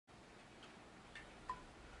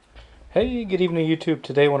Hey, good evening YouTube.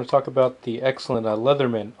 Today I want to talk about the excellent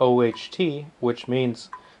Leatherman OHT, which means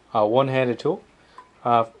one-handed tool.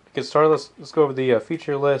 To get started, let's go over the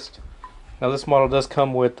feature list. Now this model does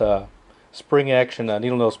come with spring action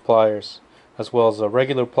needle nose pliers as well as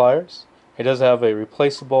regular pliers. It does have a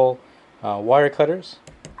replaceable wire cutters,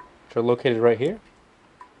 which are located right here.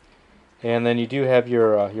 And then you do have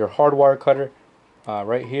your hard wire cutter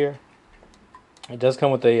right here. It does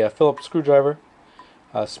come with a Phillips screwdriver,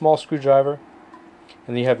 a small screwdriver, and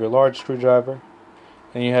then you have your large screwdriver,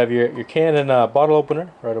 and you have your Canon bottle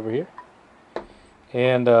opener right over here.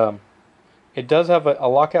 And it does have a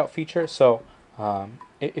lockout feature, so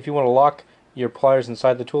if you want to lock your pliers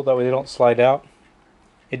inside the tool, that way they don't slide out.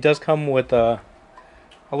 It does come with a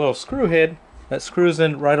little screw head that screws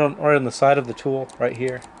in right on the side of the tool right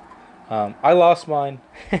here. I lost mine,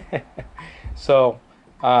 so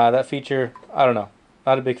that feature, I don't know,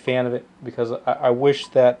 not a big fan of it, because I wish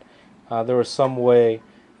that there was some way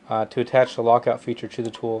to attach the lockout feature to the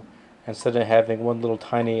tool instead of having one little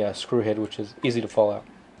tiny screw head, which is easy to fall out.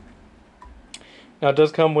 Now it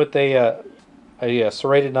does come with a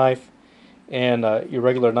serrated knife and your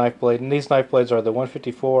regular knife blade, and these knife blades are the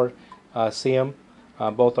 154 CM.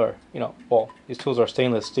 Both are, well, these tools are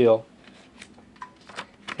stainless steel.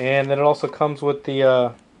 And then it also comes with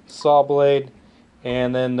the saw blade,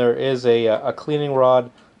 and then there is a cleaning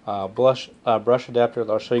rod brush adapter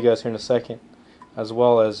that I'll show you guys here in a second, as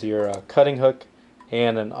well as your cutting hook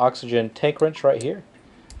and an oxygen tank wrench right here.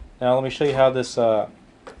 Now let me show you how this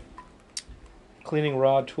cleaning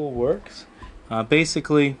rod tool works.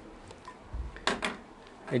 Basically,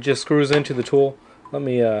 it just screws into the tool. Let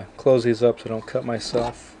me close these up so I don't cut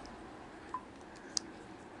myself.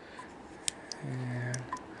 And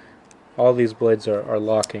all these blades are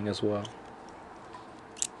locking as well.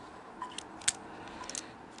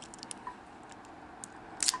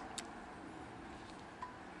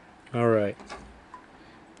 Alright,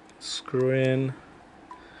 screw in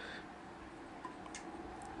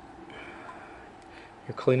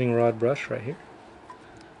your cleaning rod brush right here.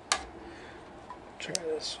 Try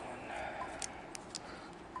this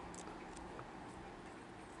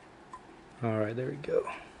one. Alright, there we go.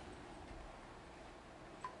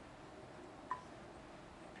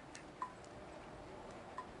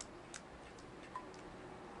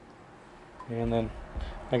 And then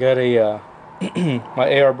I got a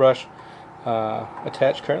my AR brush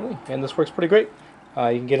attached currently, and this works pretty great.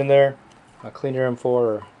 You can get in there, clean your M4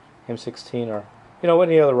 or M16 or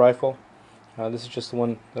any other rifle. This is just the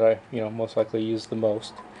one that I most likely use the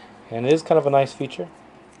most, and it is kind of a nice feature.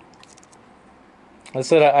 Like I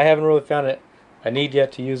said, I haven't really found a need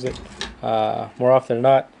yet to use it. More often than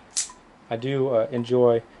not, I do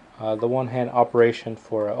enjoy the one-hand operation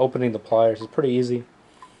for opening the pliers. It's pretty easy.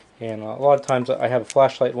 And a lot of times I have a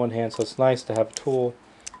flashlight in one hand, so it's nice to have a tool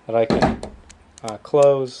that I can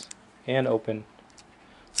close and open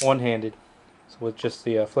one-handed, so with just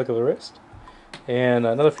the flick of the wrist. And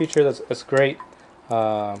another feature that's great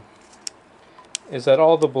is that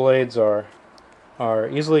all the blades are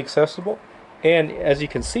easily accessible. And as you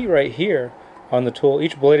can see right here on the tool,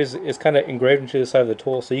 each blade is kind of engraved into the side of the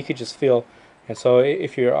tool, so you could just feel. And so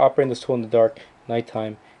if you're operating this tool in the dark,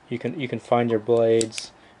 nighttime, you can find your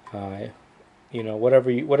blades.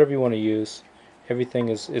 Whatever you want to use, everything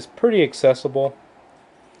is pretty accessible,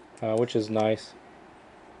 which is nice.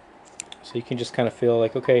 So you can just kind of feel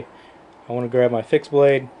like, okay, I want to grab my fixed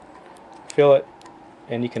blade, feel it,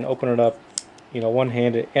 and you can open it up,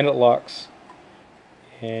 one-handed, and it locks.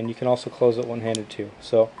 And you can also close it one-handed too.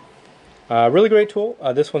 So, really great tool.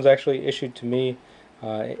 This one's actually issued to me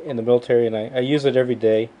in the military, and I use it every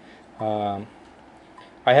day.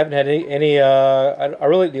 I haven't had any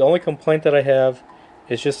the only complaint that I have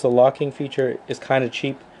is just the locking feature is kind of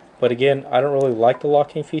cheap. But again, I don't really like the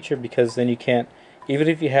locking feature, because then you can't, even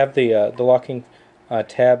if you have the locking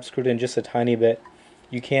tab screwed in just a tiny bit,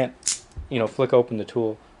 you can't flick open the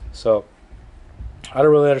tool. So I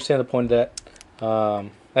don't really understand the point of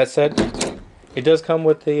that. That said, it does come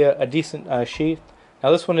with a decent sheath.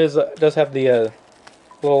 Now this one does have the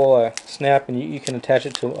little snap, and you can attach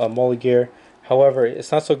it to a MOLLE gear. However,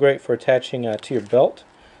 it's not so great for attaching to your belt.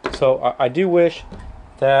 So I do wish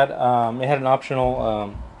that it had an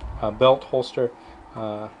optional belt holster,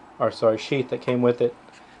 sheath that came with it,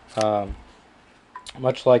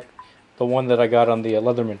 much like the one that I got on the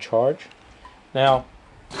Leatherman Charge. Now,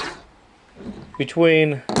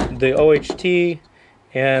 between the OHT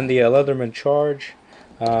and the Leatherman Charge,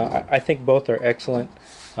 I think both are excellent.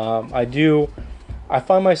 I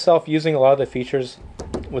find myself using a lot of the features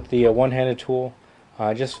with the one-handed tool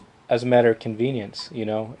just as a matter of convenience.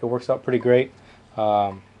 It works out pretty great.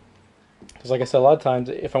 Because like I said, a lot of times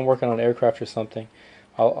if I'm working on aircraft or something,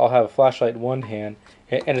 I'll have a flashlight in one hand,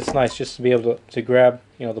 and it's nice just to be able to grab,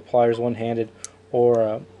 you know, the pliers one-handed,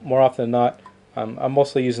 or more often than not, I'm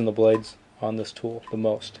mostly using the blades on this tool the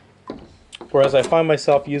most. Whereas I find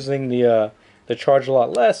myself using the charge a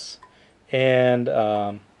lot less,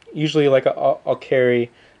 and usually like I'll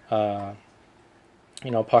carry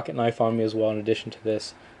you know, a pocket knife on me as well in addition to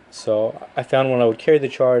this. So I found when I would carry the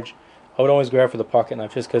charge, I would always grab for the pocket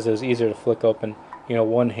knife just because it was easier to flick open, you know,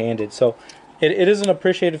 one-handed. So it is an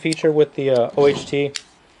appreciated feature with the OHT,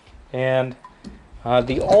 and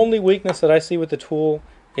the only weakness that I see with the tool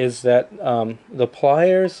is that the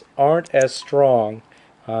pliers aren't as strong,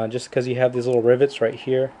 just because you have these little rivets right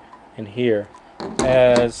here and here,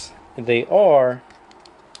 as they are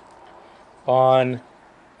on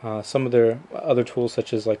some of their other tools,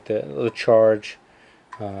 such as like the Charge,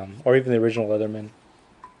 or even the original Leatherman.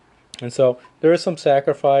 And so there is some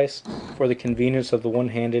sacrifice for the convenience of the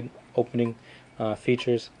one-handed opening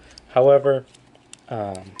features. However,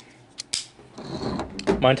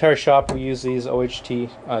 my entire shop, we use these OHT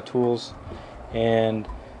tools, and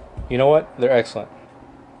you know what? They're excellent.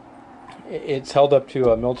 It's held up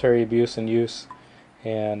to military abuse and use,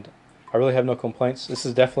 and I really have no complaints. This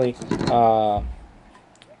is definitely one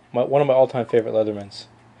of my all-time favorite Leathermans,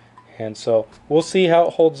 and so we'll see how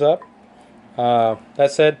it holds up.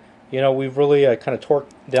 That said, you know, we've really kind of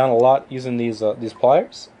torqued down a lot using these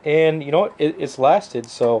pliers, and you know what? It's lasted.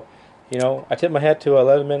 So, you know, I tip my hat to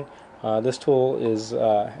Leatherman. This tool is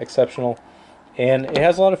exceptional, and it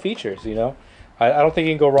has a lot of features. You know, I don't think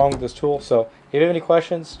you can go wrong with this tool. So, if you have any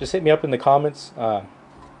questions, just hit me up in the comments,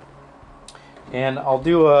 and I'll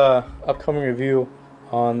do a upcoming review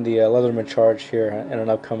on the Leatherman Charge here in an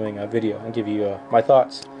upcoming video and give you my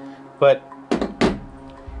thoughts. But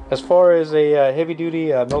as far as a heavy-duty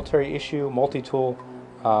military issue multi-tool,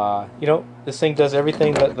 you know, this thing does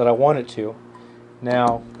everything that I want it to.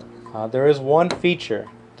 Now, there is one feature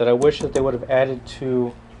that I wish that they would have added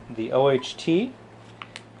to the OHT,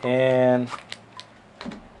 and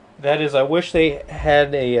that is I wish they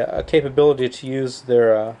had a capability to use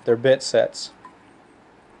their bit sets.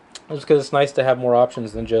 Just because it's nice to have more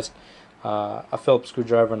options than just a Phillips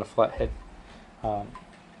screwdriver and a flathead.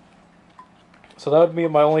 So that would be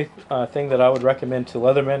my only thing that I would recommend to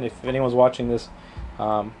Leatherman. If anyone's watching this,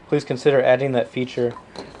 please consider adding that feature.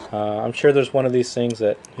 I'm sure there's one of these things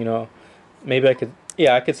that, you know, maybe I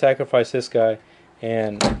could sacrifice this guy,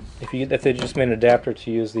 and if they just made an adapter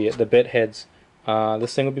to use the bit heads,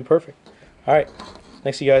 this thing would be perfect. All right,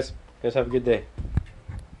 thanks you guys. You guys have a good day.